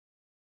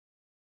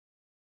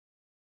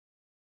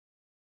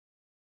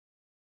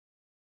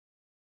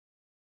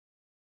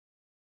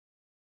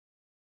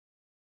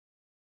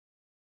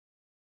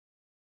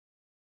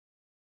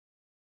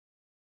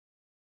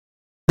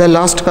The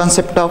last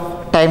concept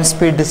of time,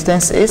 speed,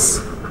 distance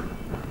is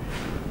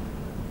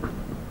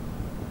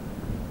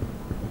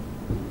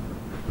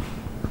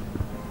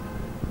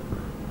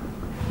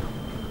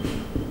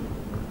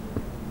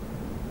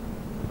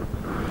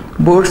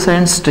boats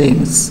and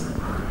streams.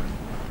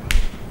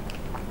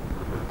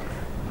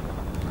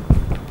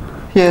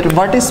 Here,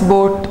 what is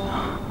boat?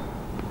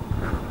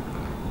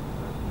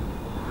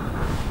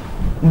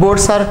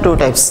 Boats are two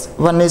types.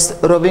 One is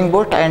rowing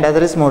boat and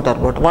other is motor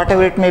boat.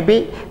 Whatever it may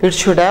be, it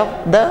should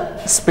have the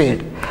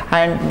speed.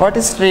 And what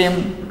is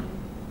stream?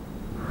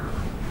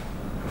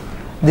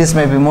 This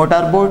may be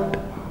motor boat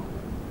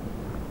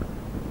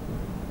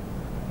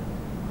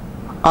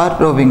or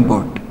rowing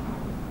boat.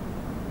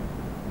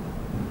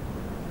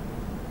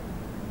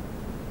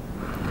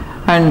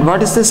 And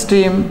what is the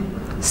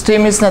stream?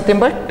 Stream is nothing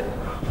but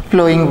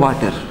flowing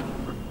water.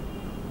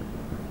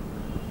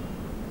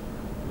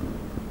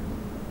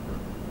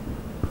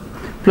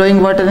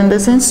 Flowing water in the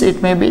sense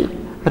it may be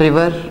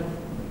river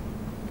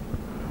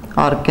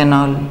or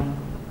canal,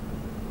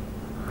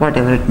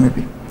 whatever it may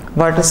be.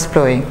 What is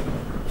flowing?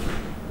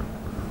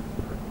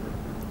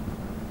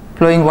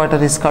 Flowing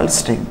water is called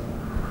stream.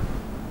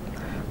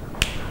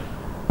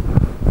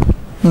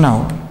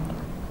 Now,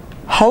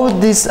 how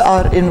these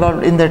are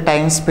involved in the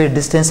time, speed,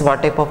 distance,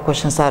 what type of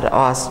questions are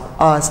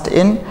asked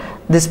in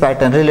this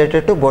pattern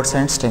related to boats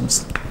and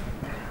streams.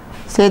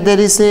 Say there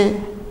is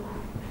a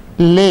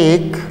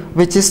lake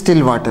which is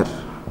still water.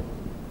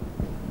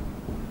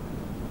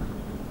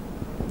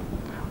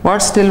 What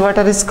still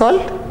water is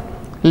called?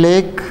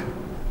 Lake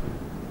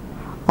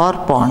or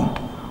pond.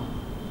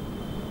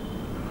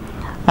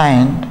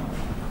 And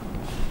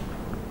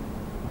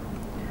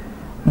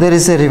there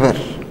is a river.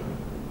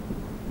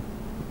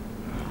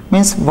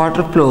 Means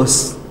water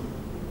flows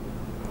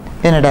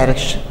in a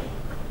direction,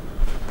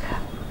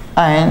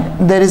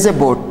 and there is a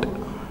boat.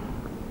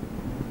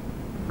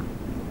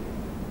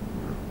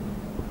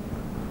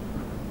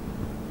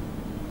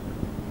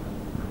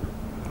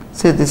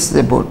 Say this is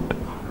a boat.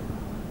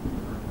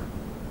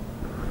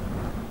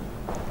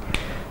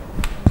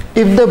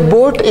 If the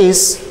boat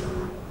is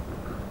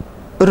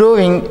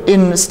rowing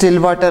in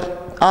still water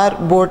or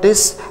boat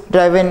is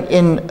driving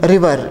in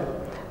river,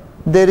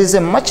 there is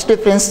a much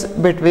difference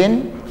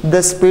between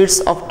the speeds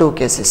of two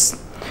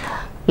cases.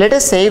 Let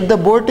us say if the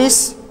boat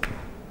is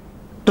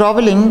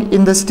traveling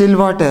in the still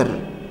water,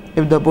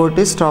 if the boat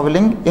is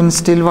traveling in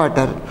still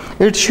water,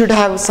 it should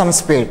have some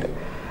speed.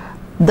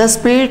 The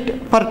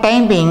speed for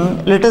time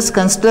being, let us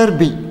consider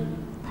B,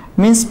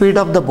 means speed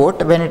of the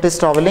boat when it is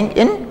traveling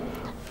in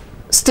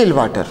still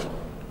water.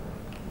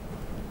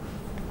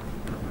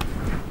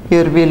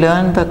 Here we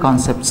learn the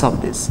concepts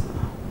of this.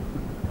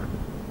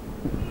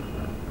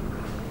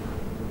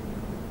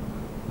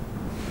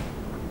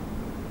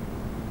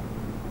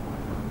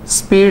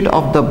 Speed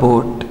of the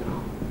boat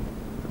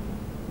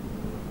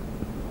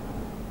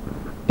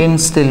in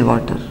still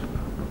water.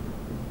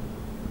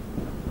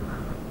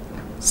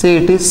 Say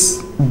it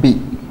is B.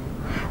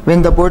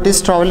 When the boat is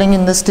traveling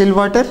in the still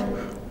water,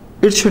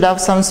 it should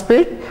have some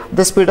speed.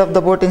 The speed of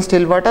the boat in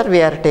still water,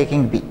 we are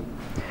taking B.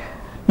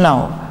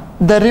 Now,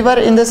 the river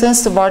in the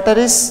sense water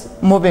is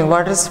moving,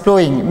 water is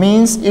flowing,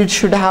 means it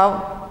should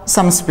have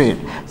some speed.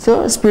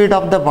 So, speed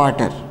of the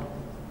water.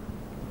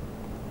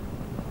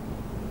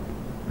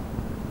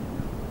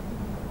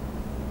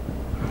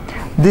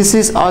 This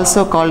is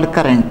also called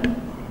current.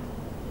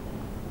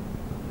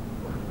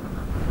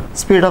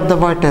 Speed of the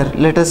water,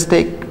 let us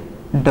take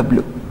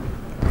W.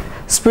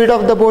 Speed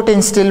of the boat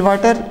in still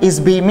water is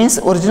B, means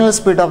original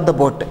speed of the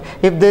boat.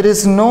 If there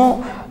is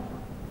no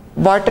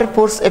water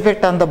force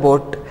effect on the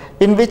boat,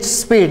 in which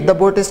speed the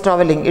boat is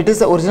traveling, it is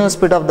the original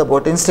speed of the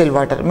boat in still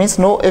water, means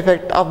no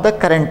effect of the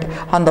current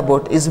on the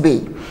boat is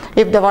B.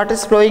 If the water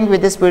is flowing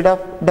with the speed of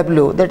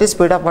W, that is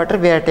speed of water,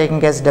 we are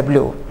taking as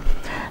W.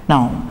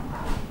 Now,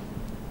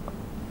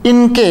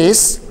 in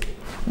case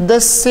the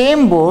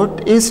same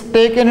boat is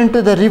taken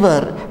into the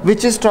river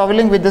which is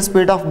traveling with the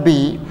speed of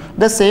B,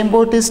 the same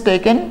boat is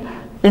taken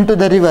into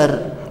the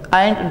river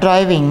and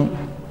driving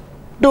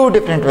two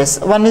different ways.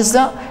 One is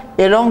the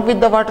along with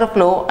the water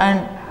flow and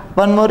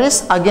one more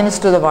is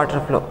against to the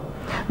water flow.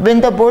 When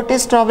the boat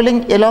is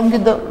traveling along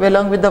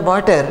with the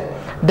water,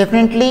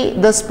 definitely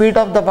the speed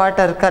of the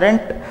water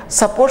current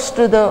supports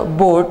to the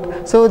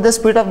boat, so the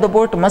speed of the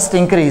boat must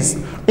increase.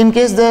 In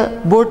case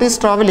the boat is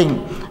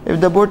traveling, if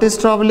the boat is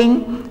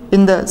traveling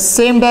in the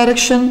same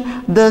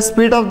direction, the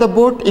speed of the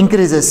boat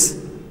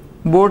increases,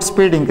 boat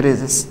speed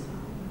increases.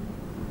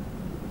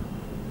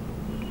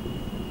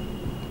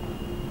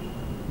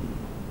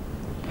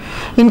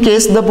 In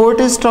case the boat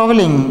is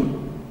traveling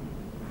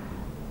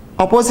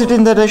opposite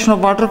in the direction of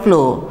water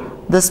flow,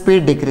 the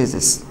speed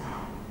decreases.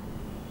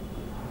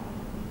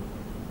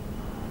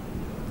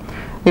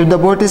 If the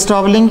boat is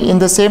traveling in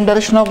the same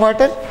direction of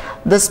water,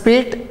 the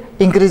speed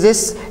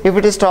increases. If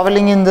it is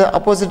traveling in the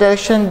opposite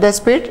direction, the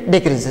speed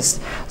decreases.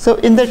 So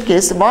in that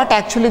case, what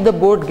actually the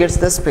boat gets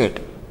the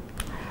speed?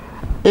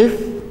 If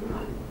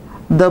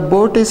the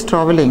boat is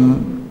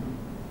traveling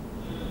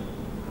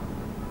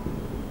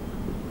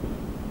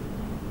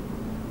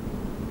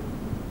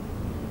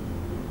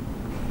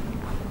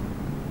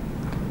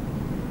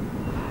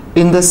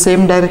in the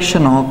same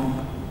direction of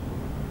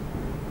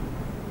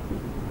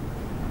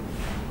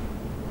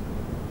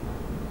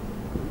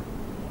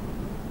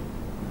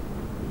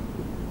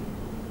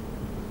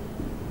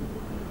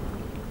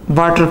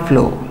water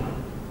flow.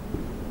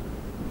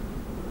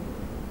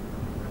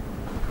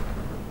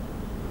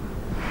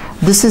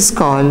 This is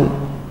called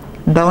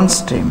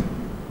downstream.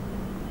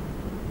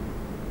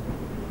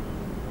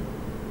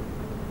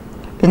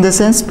 In the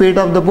sense, speed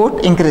of the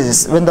boat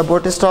increases. When the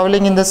boat is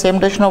traveling in the same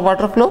direction of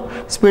water flow,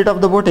 speed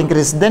of the boat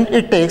increases. Then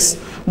it takes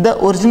the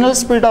original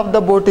speed of the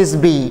boat is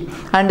B,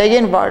 and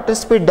again water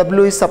speed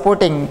W is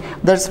supporting.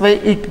 That's why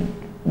it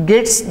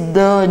gets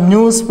the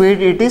new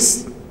speed, it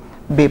is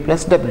B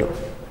plus W.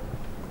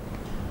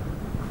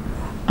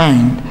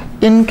 And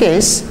in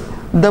case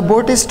the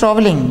boat is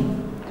traveling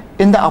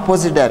in the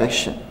opposite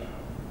direction,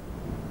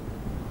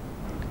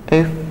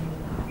 if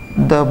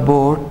the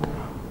boat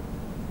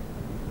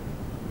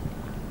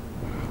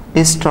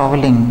is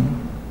traveling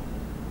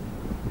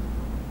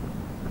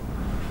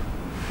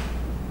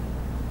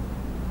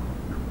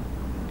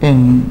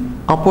in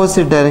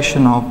opposite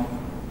direction of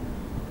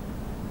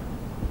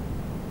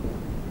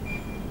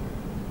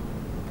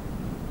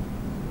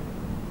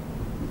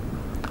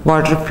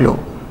water flow,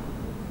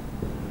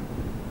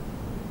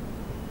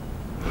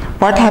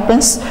 what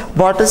happens?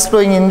 Water is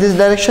flowing in this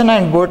direction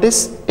and boat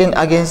is in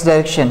against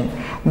direction.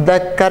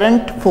 The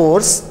current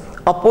force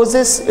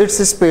opposes its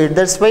speed,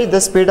 that's why the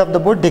speed of the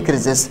boat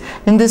decreases.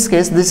 In this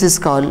case, this is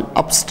called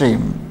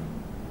upstream.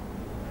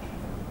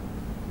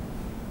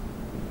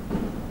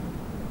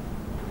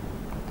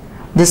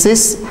 This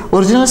is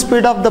original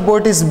speed of the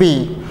boat is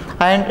B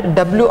and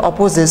W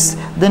opposes,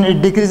 then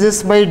it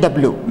decreases by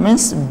W,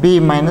 means B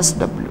minus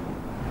W.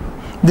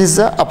 This is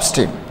the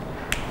upstream.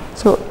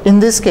 So in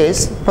this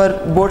case, for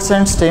boats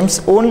and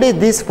streams, only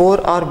these four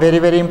are very,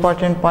 very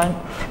important point.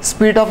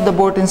 Speed of the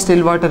boat in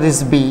still water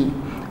is B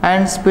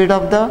and speed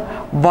of the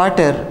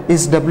water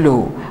is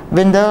W.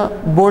 When the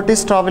boat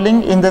is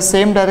traveling in the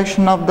same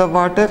direction of the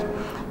water,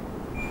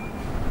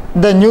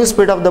 the new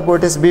speed of the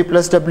boat is B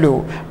plus W.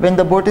 When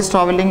the boat is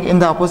traveling in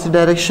the opposite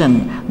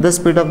direction, the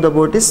speed of the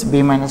boat is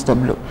B minus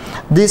W.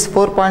 These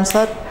 4 points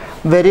are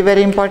very,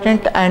 very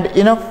important and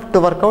enough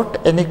to work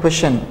out any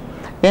question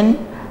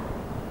in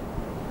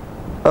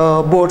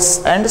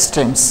boats and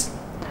streams.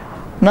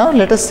 Now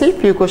let us see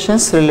few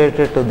questions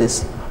related to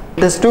this.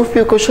 Let us do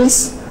few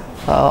questions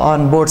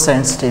on boats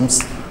and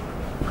streams.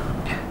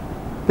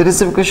 There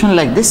is a question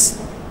like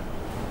this: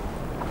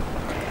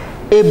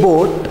 a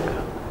boat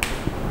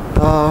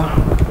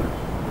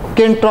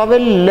can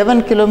travel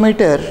 11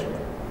 kilometers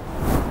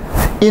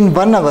in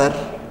 1 hour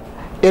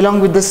along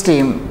with the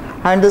stream,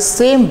 and the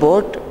same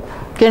boat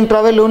can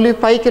travel only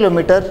 5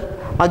 kilometers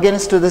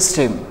against to the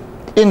stream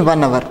in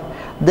 1 hour.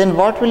 Then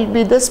what will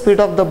be the speed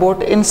of the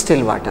boat in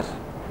still water?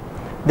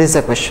 This is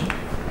a question.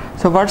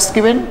 So what's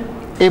given?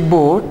 A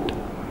boat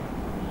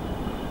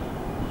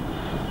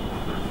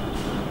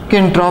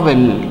can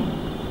travel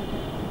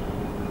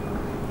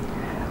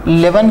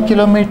 11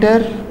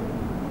 kilometers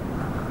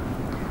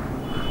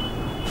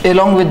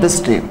along with the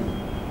stream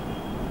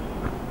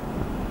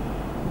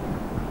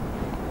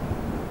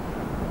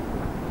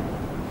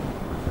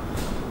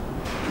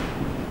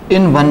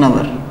in 1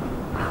 hour,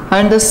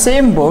 and the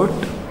same boat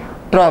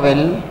travel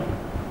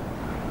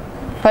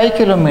 5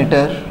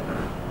 kilometers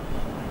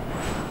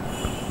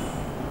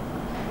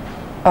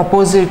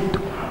opposite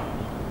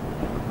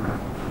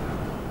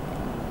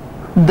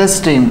the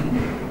stream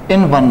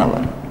in 1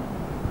 hour.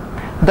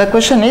 The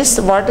question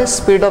is, what is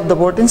speed of the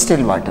boat in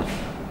still water?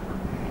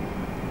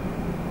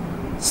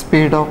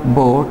 Speed of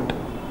boat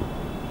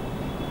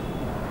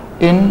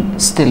in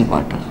still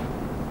water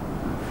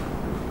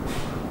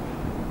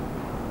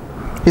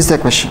is the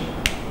question.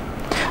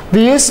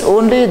 We use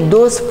only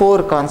those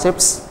 4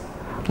 concepts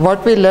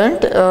what we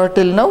learnt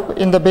till now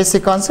in the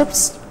basic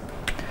concepts.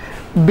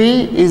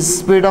 B is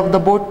speed of the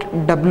boat,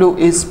 W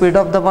is speed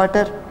of the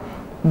water,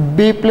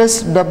 B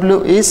plus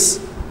W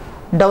is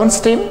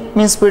downstream,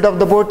 means speed of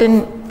the boat in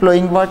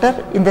flowing water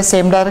in the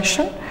same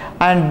direction,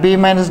 and B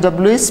minus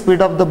W is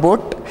speed of the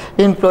boat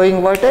in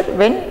flowing water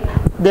when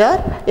they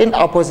are in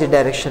opposite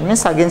direction,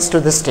 means against to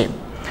the stream.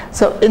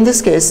 So in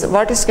this case,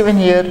 what is given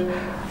here?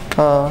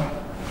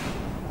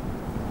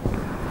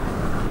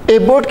 A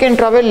boat can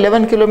travel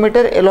 11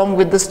 kilometers along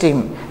with the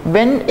stream.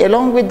 When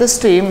along with the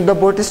stream the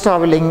boat is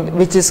traveling,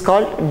 which is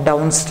called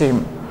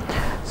downstream.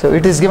 So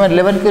it is given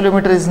 11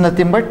 kilometers is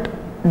nothing but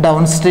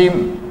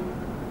downstream,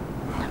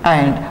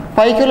 and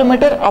 5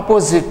 kilometers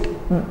opposite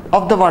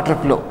of the water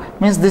flow,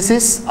 means this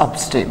is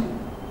upstream.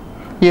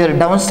 Here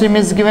downstream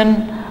is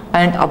given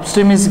and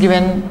upstream is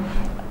given,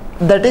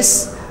 that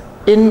is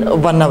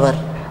in 1 hour,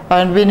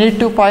 and we need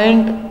to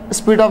find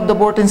speed of the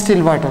boat in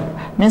still water,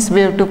 means we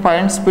have to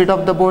find speed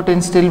of the boat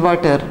in still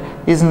water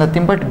is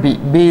nothing but B.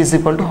 B is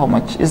equal to how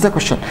much is the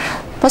question.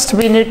 First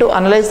we need to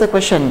analyze the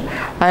question,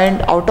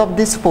 and out of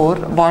these 4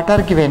 what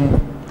are given,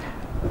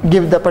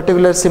 give the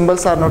particular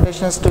symbols or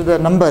notations to the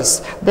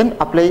numbers, then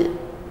apply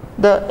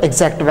the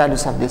exact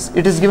values of this.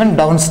 It is given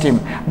downstream.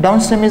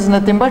 Downstream is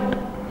nothing but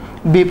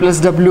B plus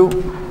W.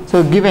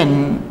 So given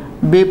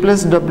B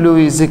plus W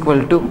is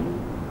equal to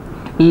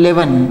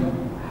 11.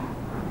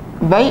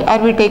 Why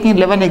are we taking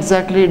 11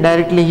 exactly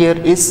directly here?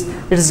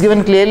 It is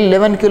given clearly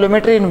 11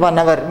 km in 1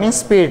 hour means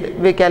speed.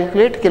 We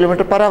calculate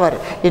kilometer per hour.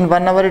 In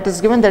 1 hour it is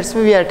given, that's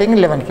why we are taking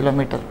 11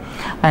 km.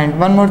 And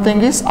one more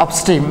thing is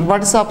upstream.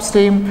 What is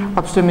upstream?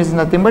 Upstream is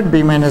nothing but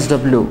B minus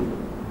W,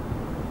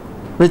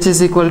 which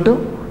is equal to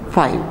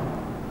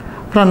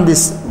 5. From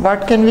this,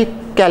 what can we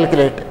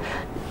calculate?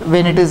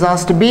 When it is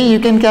asked B, you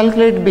can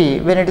calculate B.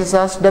 When it is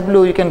asked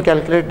W, you can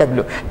calculate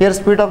W. Here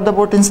speed of the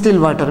boat in still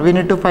water, we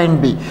need to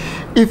find B.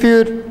 If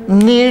you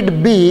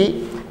need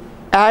B,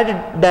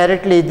 add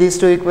directly these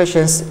two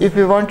equations. If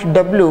you want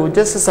W,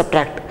 just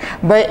subtract.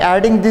 By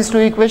adding these two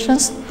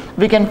equations,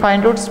 we can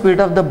find out speed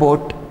of the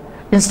boat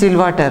in still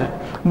water.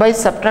 By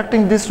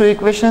subtracting these two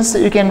equations,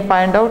 you can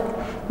find out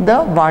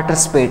the water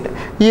speed.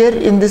 Here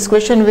in this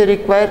question, we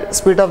require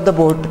speed of the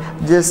boat,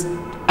 just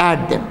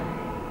add them.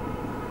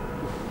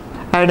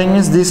 Adding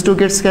means these two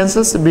gets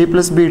cancels, B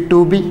plus B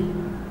 2B,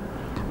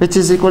 which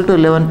is equal to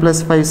 11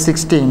 plus 5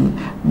 16,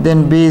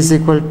 then B is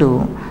equal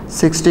to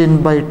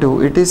 16 by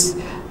 2, it is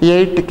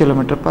 8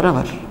 km per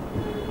hour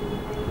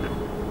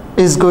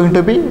is going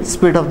to be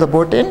speed of the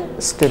boat in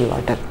still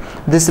water.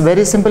 This is a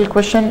very simple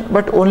question,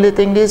 but only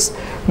thing is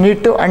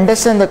need to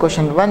understand the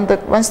question.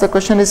 Once the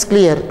question is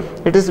clear,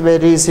 it is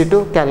very easy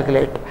to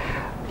calculate.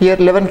 Here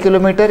 11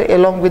 km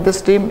along with the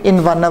stream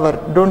in 1 hour,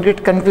 don't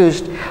get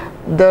confused.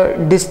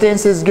 The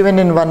distance is given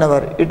in 1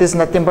 hour, it is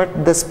nothing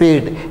but the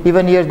speed.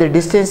 Even here the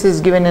distance is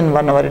given in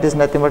 1 hour, it is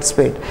nothing but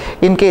speed.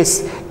 In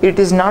case it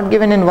is not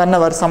given in 1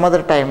 hour, some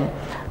other time,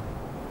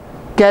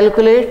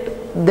 calculate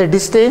the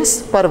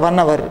distance per 1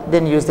 hour,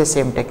 then use the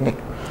same technique.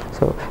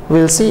 So we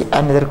will see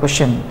another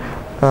question,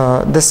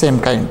 the same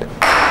kind.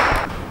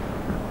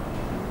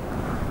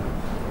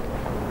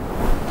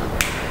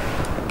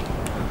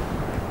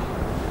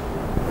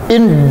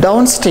 In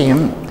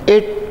downstream,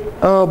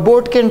 a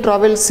boat can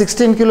travel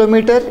 16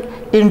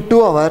 km in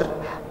 2 hours.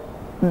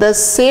 The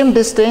same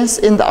distance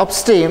in the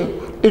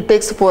upstream, it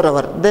takes 4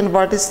 hours. Then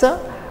what is the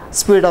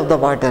speed of the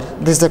water?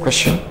 This is the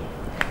question.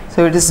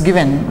 So it is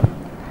given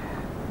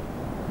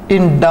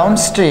in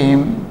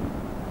downstream,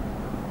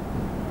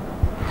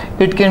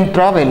 it can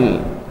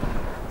travel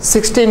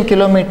 16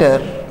 km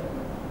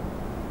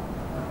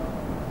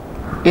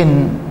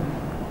in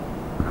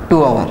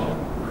 2 hours.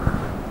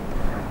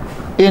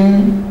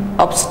 In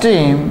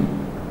upstream,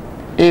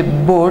 a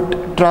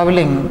boat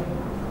traveling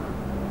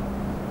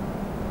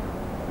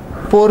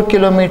 4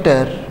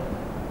 km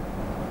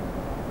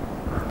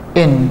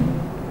in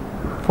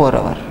 4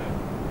 hours.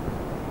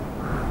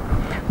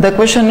 The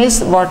question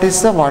is, what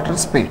is the water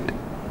speed?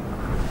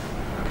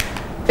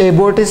 A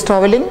boat is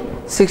traveling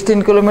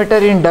 16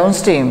 km in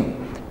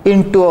downstream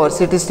in 2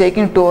 hours. It is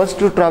taking 2 hours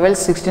to travel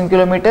 16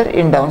 km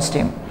in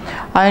downstream,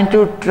 and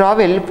to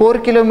travel 4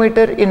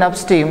 km in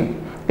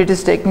upstream, it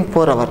is taking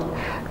 4 hours.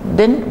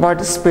 Then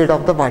what is speed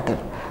of the water?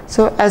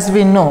 So as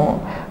we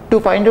know, to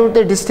find out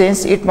the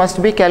distance, it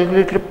must be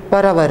calculated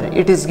per hour.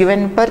 It is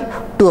given per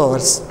 2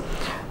 hours.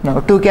 Now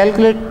to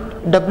calculate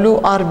W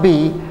or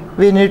B,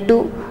 we need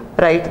to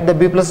write the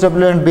B plus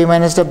W and B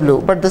minus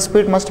W, but the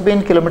speed must be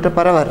in kilometer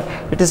per hour.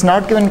 It is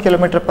not given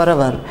kilometer per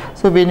hour,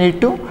 so we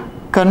need to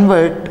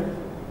convert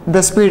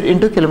the speed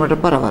into kilometer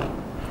per hour.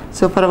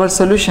 So for our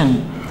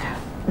solution,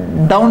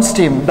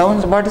 downstream,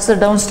 what is the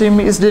downstream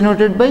is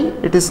denoted by?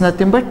 It is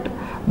nothing but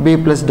B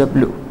plus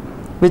W,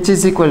 which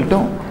is equal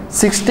to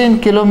 16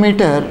 km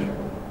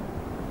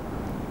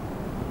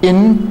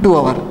in 2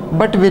 hours,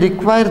 but we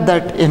require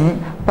that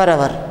in per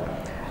hour.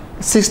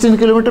 16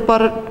 km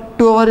per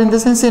 2 hours in the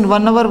sense, in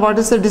 1 hour what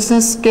is the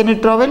distance can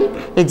it travel?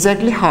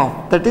 Exactly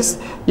half, that is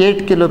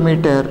 8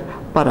 km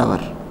per hour.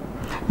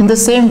 In the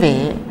same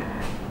way,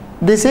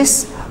 this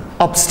is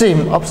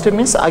upstream. Upstream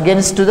means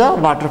against to the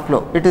water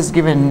flow. It is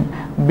given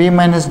B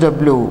minus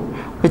W,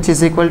 which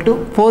is equal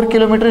to 4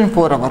 km in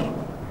 4 hours.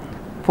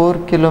 4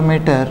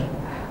 km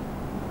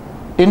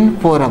in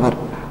 4 hours.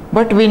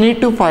 But we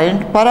need to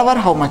find per hour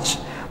how much.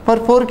 For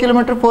 4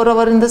 km 4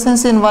 hours in the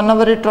sense, in 1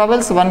 hour it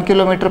travels 1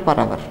 km per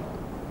hour.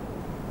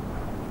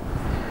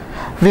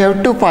 We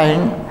have to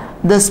find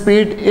the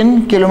speed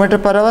in kilometer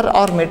per hour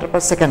or meter per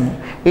second.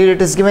 Here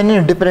it is given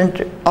in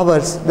different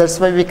hours, that's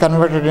why we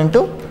converted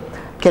into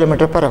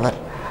kilometer per hour.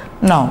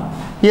 Now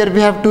here we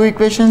have two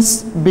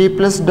equations, B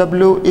plus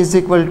W is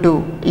equal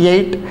to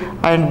 8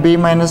 and B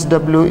minus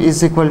W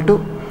is equal to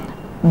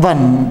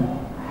 1.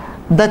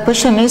 The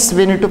question is,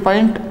 we need to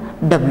find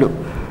W.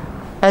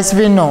 As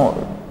we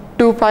know,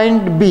 to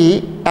find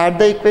B, add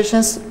the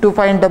equations, to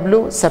find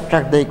W,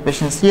 subtract the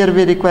equations. Here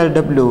we require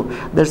W,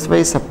 that's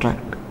why subtract.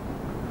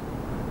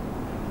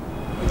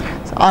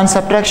 So on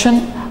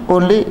subtraction,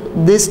 only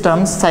these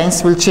terms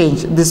signs will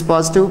change. This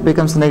positive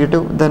becomes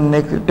negative, then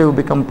negative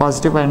become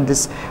positive, and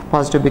this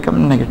positive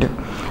become negative.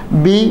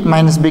 B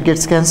minus B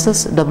gets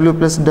cancels, W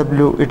plus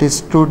W, it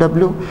is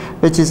 2W,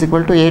 which is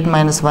equal to 8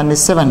 minus 1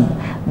 is 7.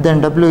 Then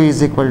W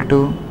is equal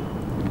to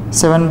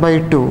 7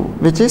 by 2,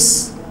 which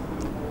is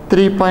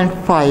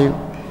 3.5.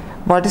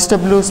 What is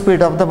W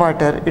speed of the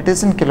water? It is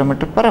in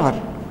kilometer per hour.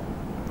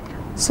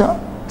 So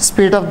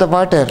speed of the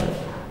water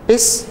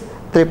is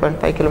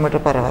 3.5 kilometer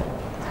per hour.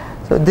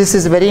 So this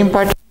is very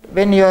important.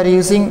 When you are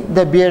using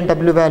the B and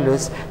W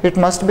values, it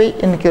must be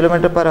in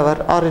kilometer per hour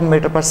or in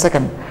meter per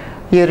second.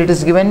 Here it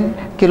is given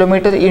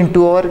kilometer in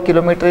 2 hour,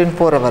 kilometer in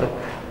 4 hour.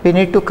 We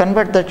need to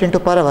convert that into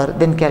per hour,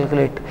 then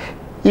calculate.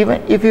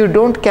 Even if you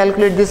don't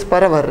calculate this per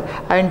hour,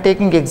 I am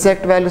taking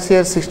exact values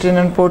here 16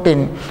 and 14,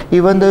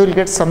 even though you will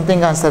get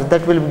something answer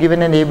that will be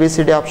given in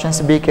ABCD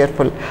options. Be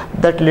careful,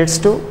 that leads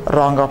to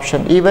wrong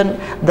option. Even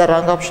the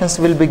wrong options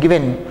will be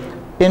given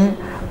in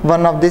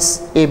one of this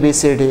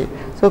ABCD.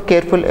 So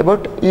careful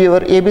about your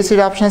ABCD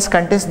options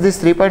contains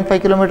this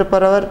 3.5 kilometer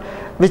per hour,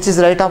 which is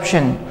right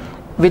option.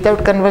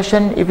 Without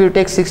conversion, if you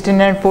take 16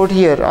 and 4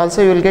 here,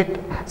 also you will get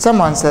some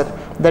answer.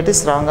 That is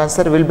wrong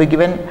answer will be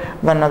given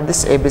one of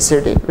this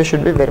ABCD. We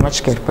should be very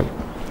much careful.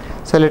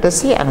 So let us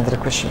see another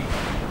question.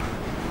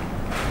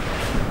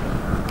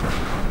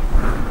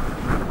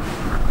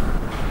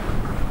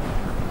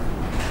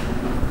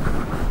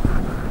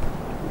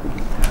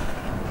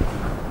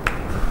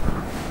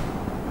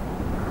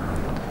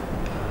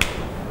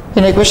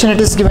 In a question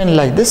it is given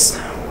like this: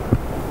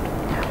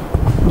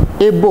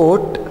 a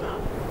boat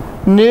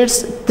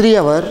needs 3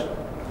 hours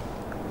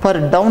for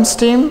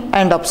downstream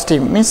and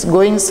upstream, means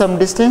going some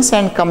distance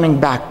and coming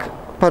back.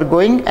 For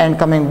going and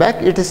coming back,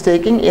 it is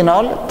taking in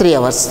all 3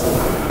 hours.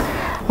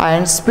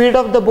 And speed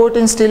of the boat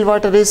in still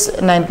water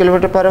is 9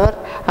 km per hour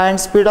and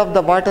speed of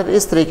the water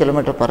is 3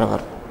 km per hour.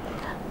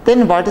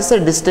 Then what is the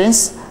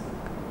distance?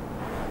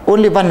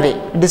 Only one way,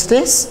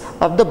 distance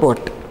of the boat.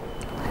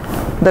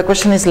 The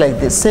question is like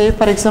this. Say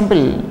for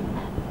example,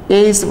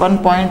 A is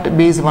 1 point,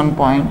 B is 1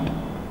 point.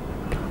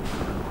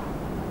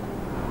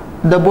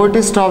 The boat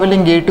is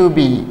traveling A to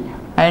B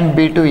and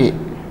B to A.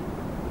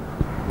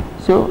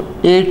 So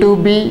A to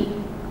B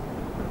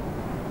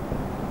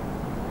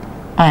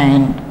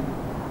and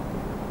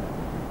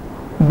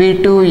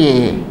B to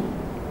A,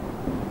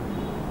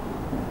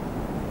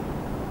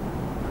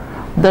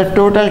 the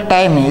total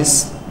time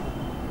is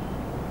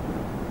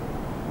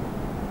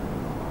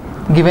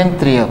given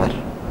 3 hours.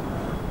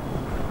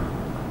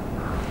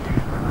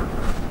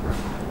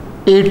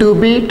 A to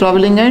B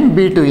traveling and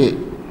B to A,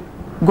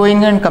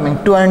 going and coming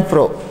to and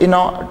fro,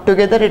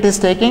 together it is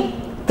taking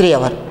 3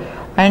 hours.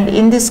 And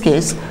in this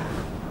case,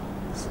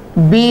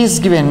 B is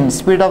given,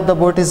 speed of the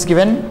boat is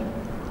given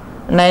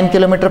 9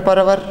 km per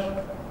hour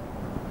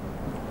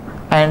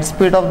and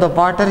speed of the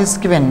water is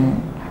given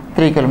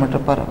 3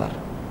 km per hour.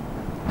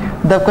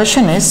 The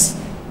question is,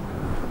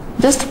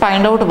 just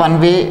find out one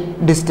way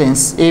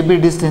distance. AB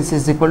distance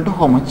is equal to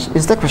how much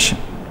is the question.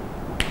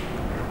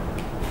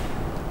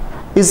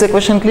 Is the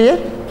question clear?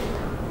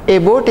 A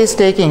boat is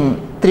taking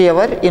 3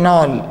 hours in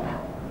all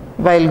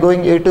while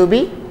going A to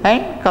B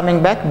and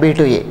coming back B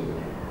to A.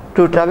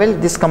 To travel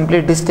this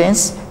complete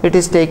distance, it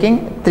is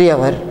taking 3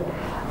 hours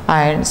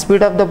and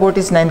speed of the boat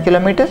is 9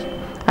 km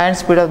and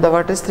speed of the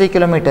water is 3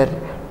 km.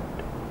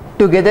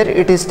 Together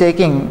it is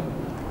taking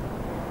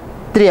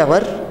 3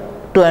 hours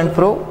to and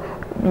fro.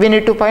 We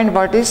need to find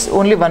what is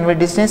only one way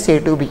distance A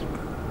to B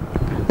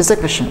is the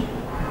question.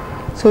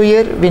 So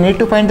here we need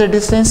to find the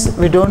distance.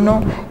 We don't know.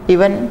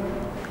 Even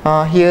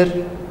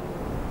here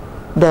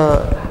the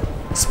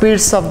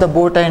speeds of the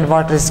boat and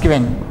water is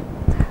given.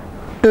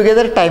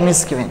 Together time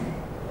is given.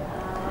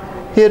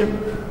 Here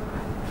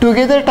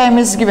together time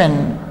is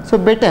given. So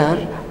better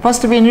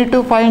first we need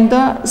to find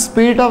the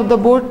speed of the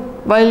boat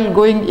while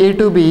going A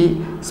to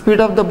B,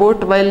 speed of the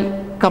boat while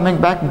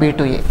coming back B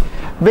to A.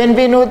 When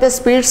we know the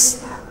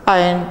speeds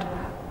and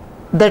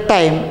the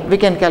time, we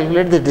can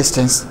calculate the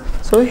distance.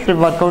 So it will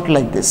work out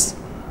like this.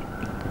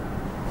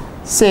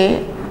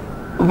 Say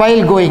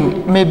while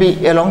going,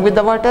 maybe along with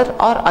the water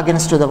or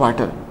against to the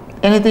water,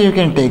 anything you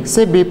can take.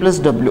 Say B plus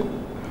W.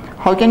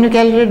 How can you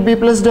calculate B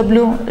plus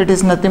W? It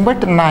is nothing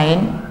but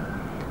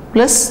 9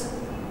 plus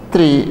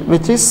 3,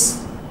 which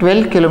is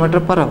 12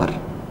 km per hour.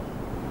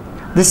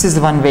 This is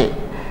one way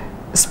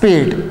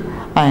speed,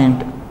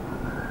 and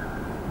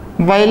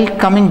while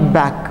coming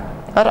back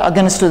or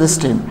against to the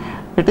stream,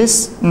 it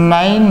is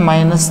 9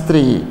 minus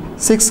 3,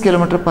 6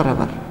 km per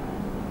hour.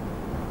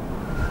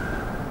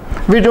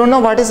 We don't know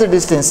what is the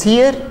distance.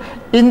 Here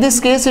in this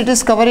case it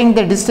is covering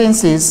the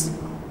distances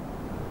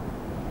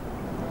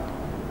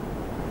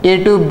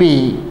A to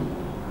B,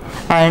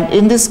 and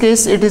in this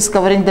case it is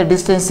covering the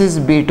distances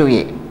B to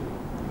A.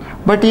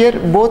 But here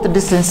both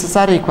distances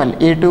are equal,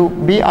 A to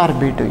B or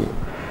B to A.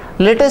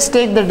 Let us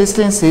take the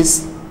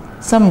distances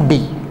some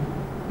D.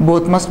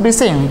 Both must be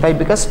same. Why?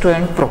 Because to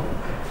and fro.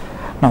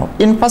 Now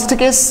in first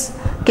case,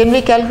 can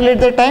we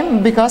calculate the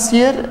time? Because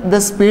here the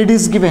speed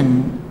is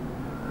given.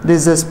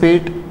 This is the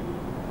speed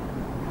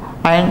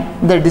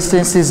and the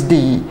distance is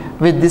D.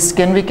 With this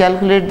can we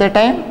calculate the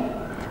time?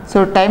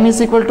 So time is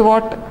equal to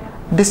what?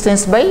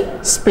 Distance by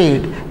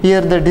speed.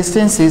 Here the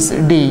distance is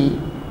D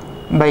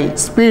by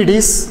speed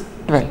is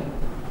 12.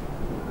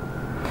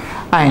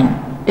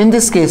 And in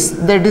this case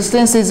the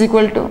distance is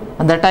equal to,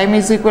 the time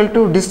is equal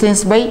to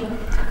distance by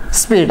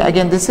speed.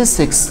 Again this is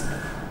 6.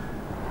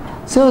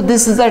 So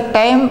this is the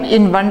time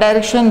in one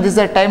direction, this is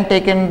the time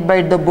taken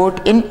by the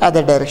boat in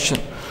other direction,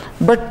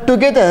 but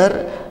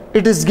together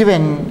it is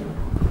given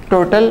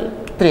total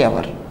 3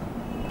 hours.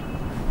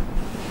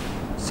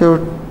 So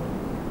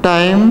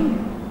time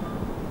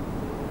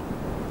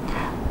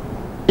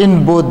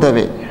in both the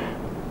way.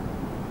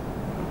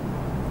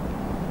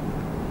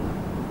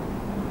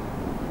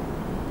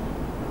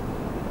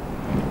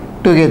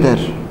 Together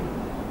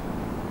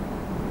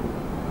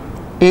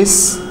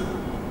is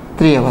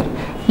 3 hours.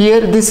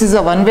 Here this is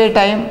a one way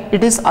time,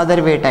 it is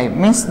other way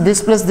time, means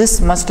this plus this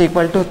must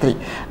equal to 3.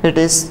 It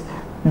is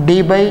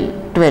d by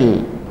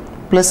 12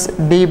 plus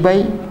d by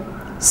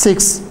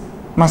 6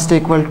 must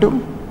equal to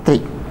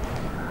 3.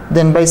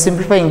 Then by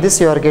simplifying this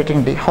you are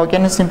getting d. How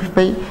can you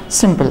simplify?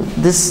 Simple.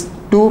 This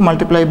 2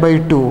 multiplied by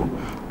 2,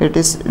 it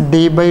is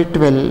d by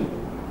 12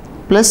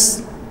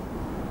 plus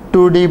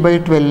 2d by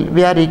 12.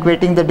 We are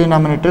equating the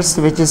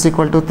denominators, which is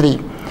equal to 3.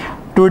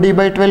 2d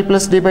by 12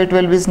 plus d by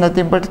 12 is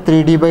nothing but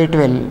 3d by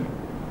 12,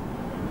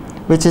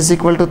 which is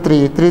equal to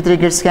 3. 3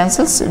 gets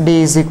cancels,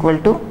 d is equal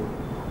to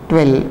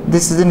 12.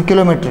 This is in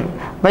kilometer.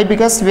 Why?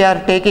 Because we are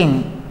taking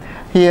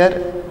here,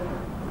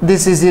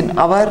 this is in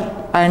hour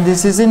and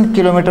this is in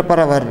kilometer per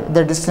hour.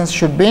 The distance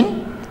should be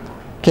in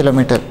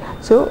kilometer.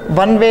 So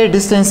one way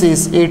distance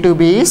is A to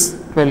B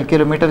is 12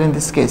 kilometer in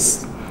this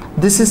case.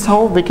 This is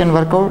how we can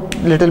work out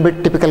little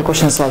bit typical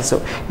questions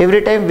also.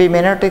 Every time we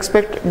may not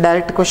expect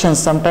direct questions.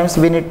 Sometimes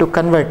we need to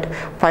convert,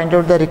 find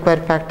out the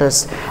required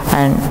factors,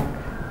 and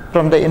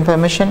from the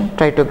information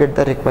try to get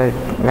the required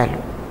value.